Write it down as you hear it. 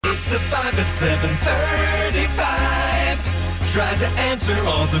It's the 5 at 7:35. Try to answer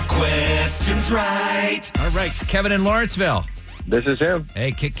all the questions right. All right, Kevin in Lawrenceville. This is him.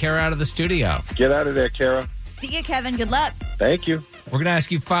 Hey, kick Kara out of the studio. Get out of there, Kara. See you, Kevin. Good luck. Thank you. We're going to ask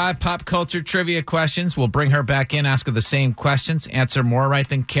you 5 pop culture trivia questions. We'll bring her back in, ask her the same questions, answer more right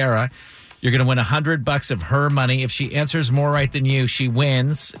than Kara. You're going to win $100 of her money. If she answers more right than you, she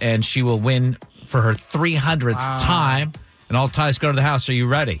wins, and she will win for her 300th time. And all ties go to the house. Are you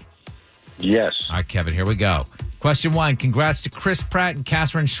ready? Yes. All right, Kevin, here we go. Question 1. Congrats to Chris Pratt and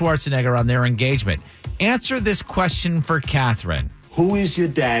Catherine Schwarzenegger on their engagement. Answer this question for Catherine. Who is your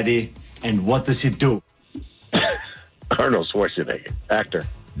daddy and what does he do? Arnold Schwarzenegger, actor.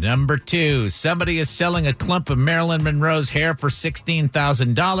 Number 2. Somebody is selling a clump of Marilyn Monroe's hair for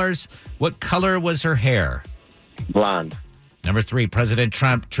 $16,000. What color was her hair? Blonde. Number 3. President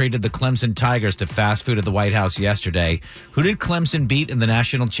Trump treated the Clemson Tigers to fast food at the White House yesterday. Who did Clemson beat in the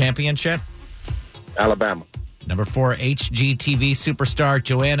national championship? Alabama. Number 4. HGTV superstar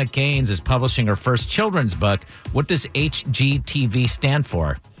Joanna Gaines is publishing her first children's book. What does HGTV stand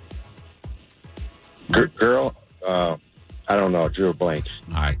for? Girl, I don't know. Drew a blank.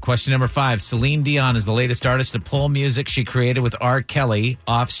 All right. Question number 5. Celine Dion is the latest artist to pull music she created with R. Kelly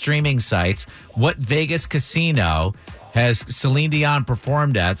off streaming sites. What Vegas casino has Celine Dion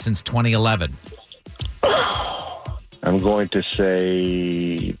performed at since 2011? I'm going to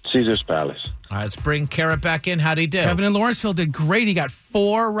say Caesar's Palace. All right, let's bring Kara back in. How'd he do? Kevin in Lawrenceville did great. He got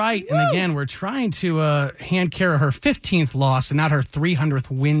 4 right. And again, we're trying to hand Kara her 15th loss and not her 300th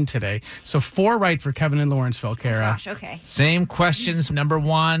win today. So 4 right for Kevin in Lawrenceville, Kara. Gosh, okay. Same questions. Number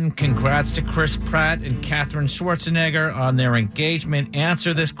 1, congrats to Chris Pratt and Catherine Schwarzenegger on their engagement.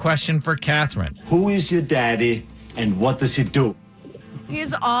 Answer this question for Catherine. Who is your daddy and what does he do?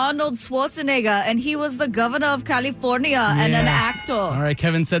 He's Arnold Schwarzenegger, and he was the governor of California and an actor. All right,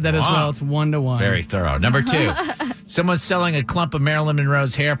 Kevin said that as well. It's 1-1. Very thorough. Number 2, someone's selling a clump of Marilyn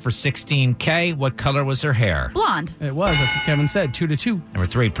Monroe's hair for $16K. What color was her hair? Blonde. It was. That's what Kevin said. 2-2. Number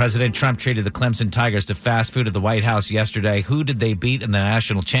 3, President Trump treated the Clemson Tigers to fast food at the White House yesterday. Who did they beat in the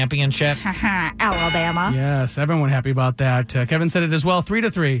national championship? Alabama. Yes, everyone happy about that. Kevin said it as well.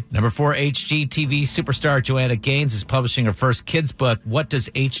 3-3. Number 4, HGTV superstar Joanna Gaines is publishing her first kids book. What does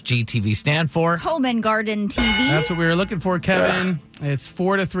HGTV stand for? Home and Garden TV. That's what we were looking for, Kevin. It's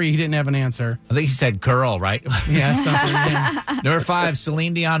 4-3. He didn't have an answer. I think he said girl, right? Yeah, something. Yeah. Number 5,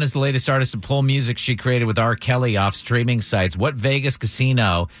 Celine Dion is the latest artist to pull music she created with R. Kelly off streaming sites. What Vegas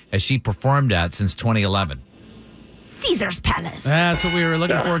casino has she performed at since 2011? Caesar's Palace. That's what we were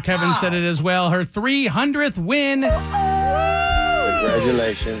looking for. Kevin said it as well. Her 300th win.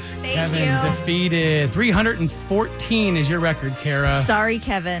 Congratulations. Thank Kevin you. defeated. 314 is your record, Kara. Sorry,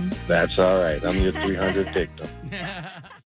 Kevin. That's all right. I'm your 300 victim.